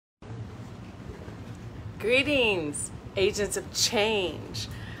Greetings, agents of change.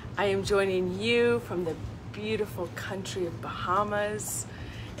 I am joining you from the beautiful country of Bahamas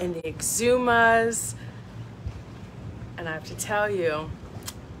and the Exumas. And I have to tell you,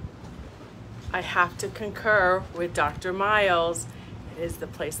 I have to concur with Dr. Miles. It is the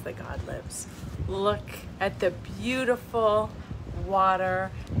place that God lives. Look at the beautiful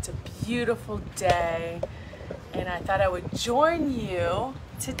water. It's a beautiful day. And I thought I would join you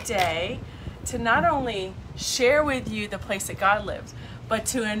today to not only share with you the place that God lives, but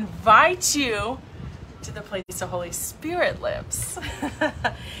to invite you to the place the Holy Spirit lives.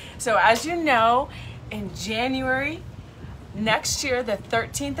 So as you know, in January next year, the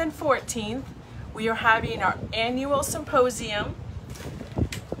 13th and 14th, we are having our annual symposium.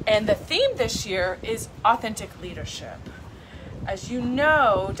 And the theme this year is authentic leadership. As you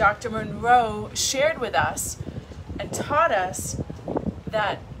know, Dr. Monroe shared with us and taught us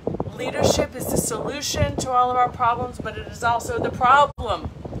that leadership is the solution to all of our problems, but it is also the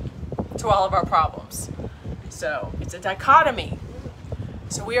problem to all of our problems. So it's a dichotomy.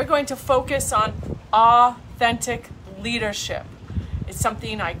 So we are going to focus on authentic leadership. It's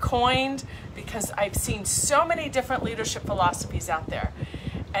something I coined because I've seen so many different leadership philosophies out there.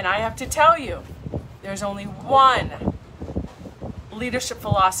 And I have to tell you, there's only one leadership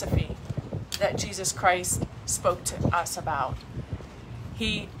philosophy that Jesus Christ spoke to us about.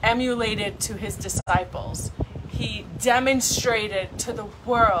 He emulated to his disciples. He demonstrated to the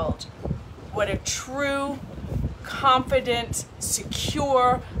world what a true, confident,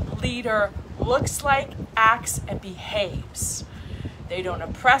 secure leader looks like, acts, and behaves. They don't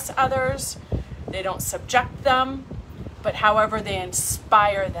oppress others. They don't subject them. But however, they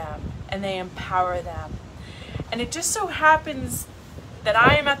inspire them and they empower them. And it just so happens that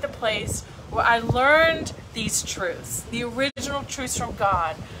I am at the place where I learned these truths, the original truths from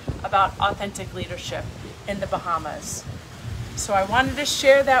God about authentic leadership in the Bahamas. So I wanted to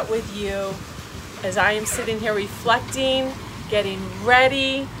share that with you as I am sitting here reflecting, getting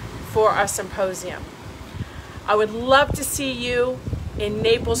ready for our symposium. I would love to see you in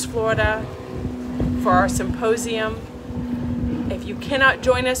Naples, Florida for our symposium. If you cannot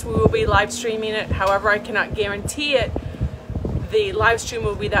join us, we will be live streaming it. However, I cannot guarantee it. The live stream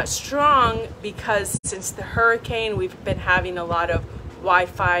will be that strong because since the hurricane, we've been having a lot of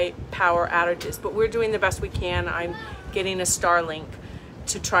Wi-Fi power outages, but we're doing the best we can. I'm getting a Starlink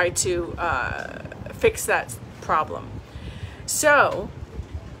to try to fix that problem. So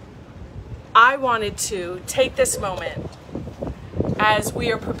I wanted to take this moment as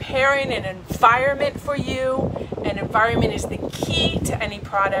we are preparing an environment for you. An environment is the key to any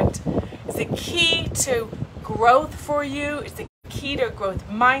product. It's the key to growth for you. It's the key to growth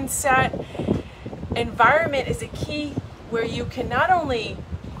mindset. Environment is a key where you can not only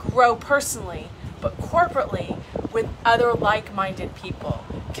grow personally, but corporately with other like-minded people.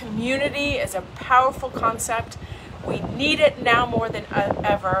 Community is a powerful concept. We need it now more than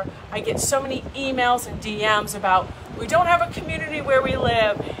ever. I get so many emails and DMs about, we don't have a community where we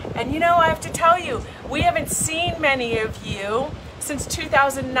live. And you know, I have to tell you, we haven't seen many of you since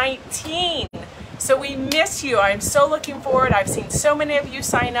 2019. So we miss you. I'm so looking forward. I've seen so many of you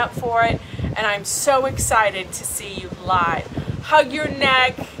sign up for it, and I'm so excited to see you live. Hug your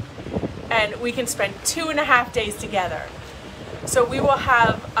neck, and we can spend 2.5 days together. So we will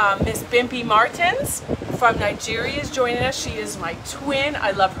have Miss Bimpi Martins from Nigeria is joining us. She is my twin.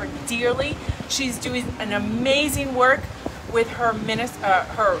 I love her dearly. She's doing an amazing work with her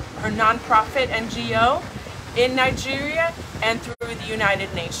nonprofit NGO in Nigeria and through the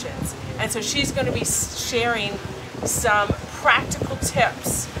United Nations. And so she's going to be sharing some practical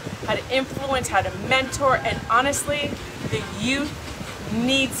tips, how to influence, how to mentor, and honestly, the youth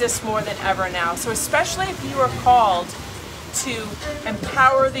needs this more than ever now. So especially if you are called to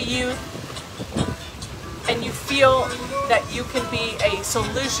empower the youth and you feel that you can be a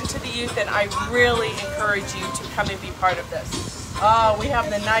solution to the youth, then I really encourage you to come and be part of this. Oh, we have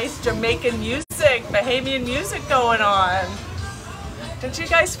the nice Jamaican music, Bahamian music going on. Don't you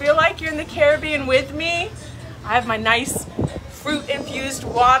guys feel like you're in the Caribbean with me? I have my nice fruit-infused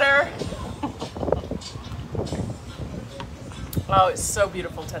water. Oh, it's so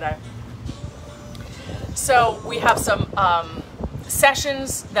beautiful today. So we have some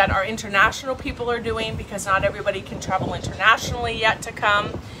sessions that our international people are doing because not everybody can travel internationally yet to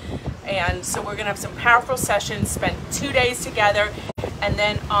come. And so we're gonna have some powerful sessions, spend 2 days together. And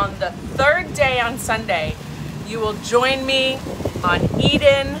then on the third day on Sunday, you will join me on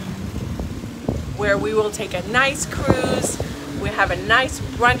Eden, where we will take a nice cruise. We have a nice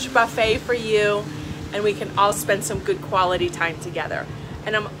brunch buffet for you, and we can all spend some good quality time together.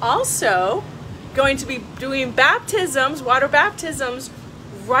 And I'm also going to be doing baptisms, water baptisms,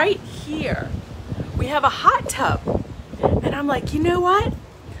 right here. We have a hot tub. And I'm like, you know what?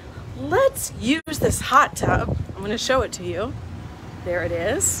 Let's use this hot tub. I'm going to show it to you. There it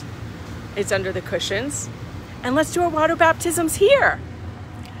is. It's under the cushions. And let's do our water baptisms here.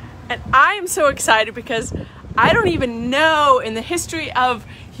 And I am so excited because I don't even know in the history of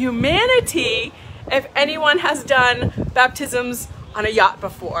humanity if anyone has done baptisms on a yacht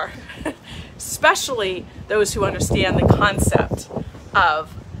before, especially those who understand the concept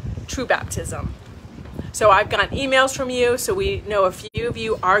of true baptism. So I've gotten emails from you, so we know a few of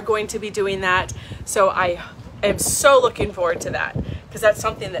you are going to be doing that. So I am so looking forward to that because that's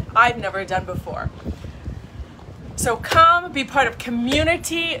something that I've never done before. So come be part of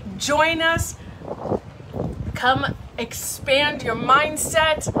community, join us, come expand your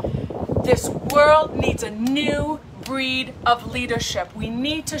mindset. This world needs a new breed of leadership. We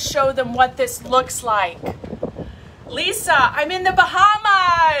need to show them what this looks like. Lisa, I'm in the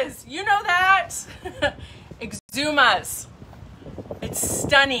Bahamas. You know that? Exumas. It's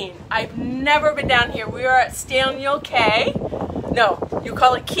stunning. I've never been down here. We are at Staniel Cay. No, you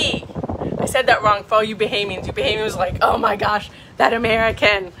call it Key. I said that wrong for all you Bahamians. You Bahamians was like, oh my gosh, that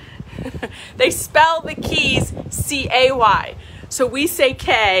American. They spell the Keys C-A-Y. So we say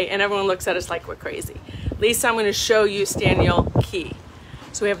K, and everyone looks at us like we're crazy. Lisa, I'm going to show you Staniel Cay.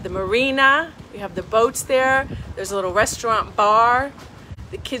 So we have the marina, we have the boats there, there's a little restaurant bar.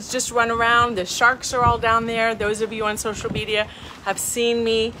 The kids just run around, the sharks are all down there. Those of you on social media have seen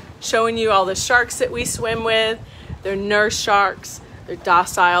me showing you all the sharks that we swim with. They're nurse sharks, they're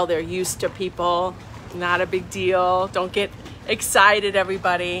docile, they're used to people. Not a big deal. Don't get excited,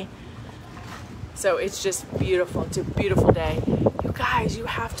 everybody. So it's just beautiful. It's a beautiful day. You guys, you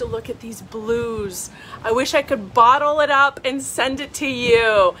have to look at these blues. I wish I could bottle it up and send it to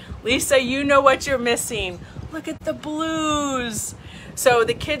you. Lisa, you know what you're missing. Look at the blues. So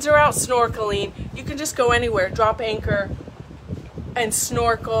the kids are out snorkeling. You can just go anywhere, drop anchor and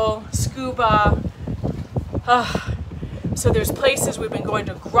snorkel, scuba. So there's places, we've been going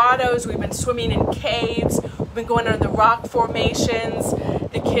to grottos, we've been swimming in caves, we've been going on the rock formations.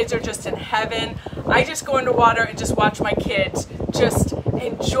 The kids are just in heaven. I just go underwater and just watch my kids just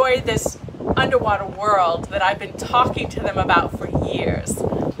enjoy this underwater world that I've been talking to them about for years.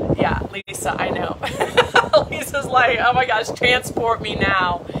 Yeah, Lisa, I know. Lisa's like, oh my gosh, transport me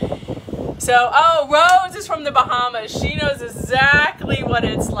now. So, oh, Rose is from the Bahamas. She knows exactly what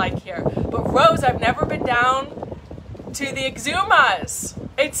it's like here. But Rose, I've never been down to the Exumas.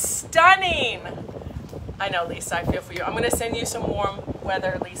 It's stunning. I know, Lisa, I feel for you. I'm going to send you some warm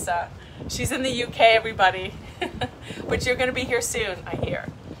weather, Lisa. She's in the UK, everybody. But you're going to be here soon, I hear.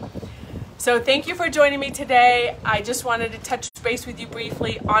 So thank you for joining me today. I just wanted to touch base with you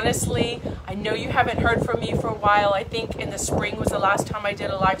briefly. Honestly, I know you haven't heard from me for a while. I think in the spring was the last time I did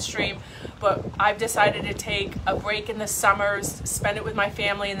a live stream. But I've decided to take a break in the summers, spend it with my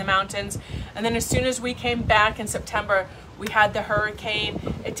family in the mountains. And then as soon as we came back in September, we had the hurricane.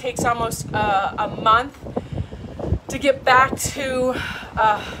 It takes almost a month to get back to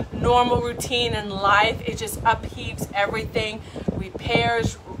normal routine in life. It just upheaves everything.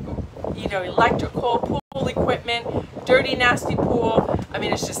 Repairs, you know, electrical, pool equipment, dirty, nasty pool. I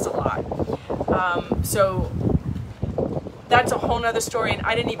mean, it's just a lot. So that's a whole nother story. And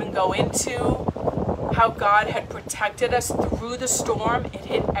I didn't even go into how God had protected us through the storm. It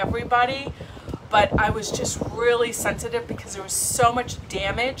hit everybody. But I was just really sensitive because there was so much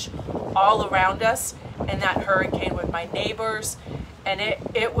damage all around us in that hurricane with my neighbors. And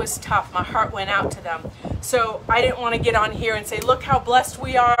it was tough. My heart went out to them. So I didn't want to get on here and say, look how blessed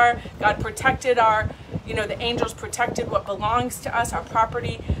we are. God protected our, you know, the angels protected what belongs to us, our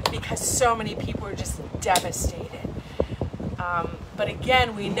property, because so many people are just devastated. But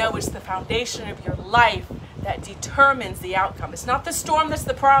again, we know it's the foundation of your life that determines the outcome. It's not the storm that's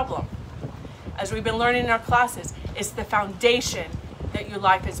the problem. As we've been learning in our classes, it's the foundation that your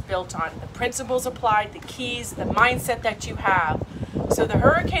life is built on. The principles applied, the keys, the mindset that you have. So the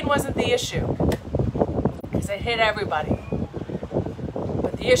hurricane wasn't the issue, because it hit everybody.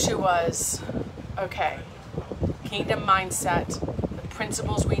 But the issue was, okay, kingdom mindset, the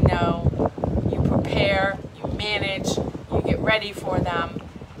principles we know, you prepare, you manage, you get ready for them.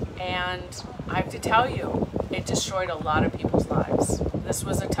 And I have to tell you, it destroyed a lot of people's lives. This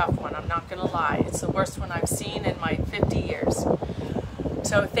was a tough one, I'm not gonna lie. It's the worst one I've seen in my 50 years.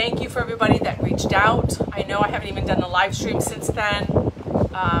 So thank you for everybody that reached out. I know I haven't even done a live stream since then.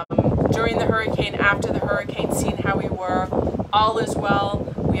 During the hurricane, after the hurricane, seeing how we were, all is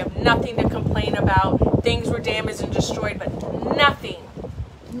well. We have nothing to complain about. Things were damaged and destroyed, but nothing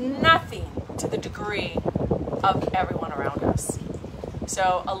to the degree degree of everyone around us.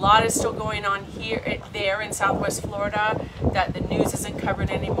 So a lot is still going on there in Southwest Florida that the news isn't covered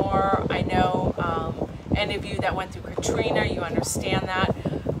anymore. I know any of you that went through Katrina, you understand that,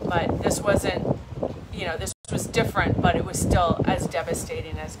 but this wasn't, you know, this was different, but it was still as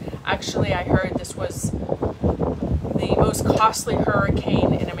devastating as, actually I heard this was the most costly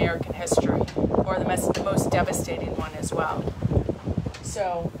hurricane in American history, or the most devastating one as well.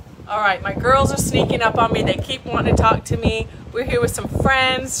 So, all right, my girls are sneaking up on me. They keep wanting to talk to me. We're here with some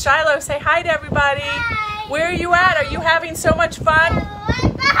friends. Shiloh, say hi to everybody. Hi. Where are you at? Are you having so much fun?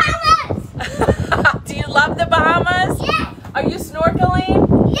 Bahamas. Do you love the Bahamas? Yes. Are you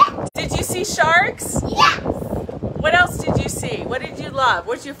snorkeling? Yes. Did you see sharks? Yes. What else did you see? What did you love?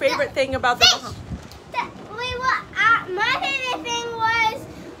 What's your favorite thing about the Bahamas? My favorite thing was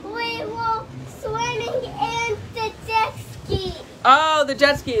we were swimming in the jet ski. Oh, the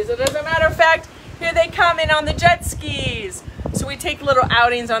jet skis. And as a matter of fact, here they come in on the jet skis. So we take little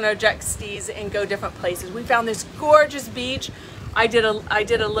outings on our jet skis and go different places. We found this gorgeous beach. I did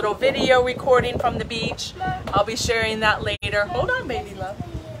a little video recording from the beach. I'll be sharing that later. Hold on, baby love.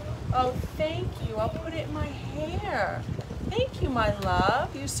 Oh, thank you. I'll put it in my hair. Thank you, my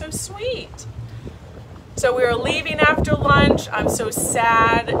love. You're so sweet. So we were leaving after lunch. I'm so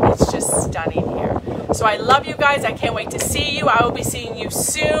sad. It's just stunning here. So I love you guys. I can't wait to see you. I will be seeing you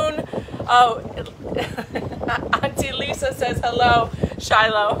soon. Oh, Auntie Lisa says hello,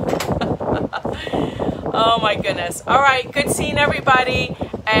 Shiloh. Oh my goodness. All right, good seeing everybody.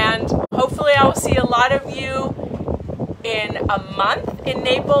 And hopefully I will see a lot of you in a month in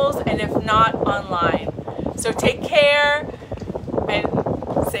Naples, and if not, online. So take care and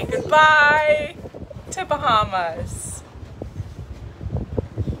say goodbye to Bahamas.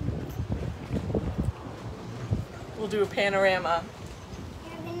 We'll do a panorama.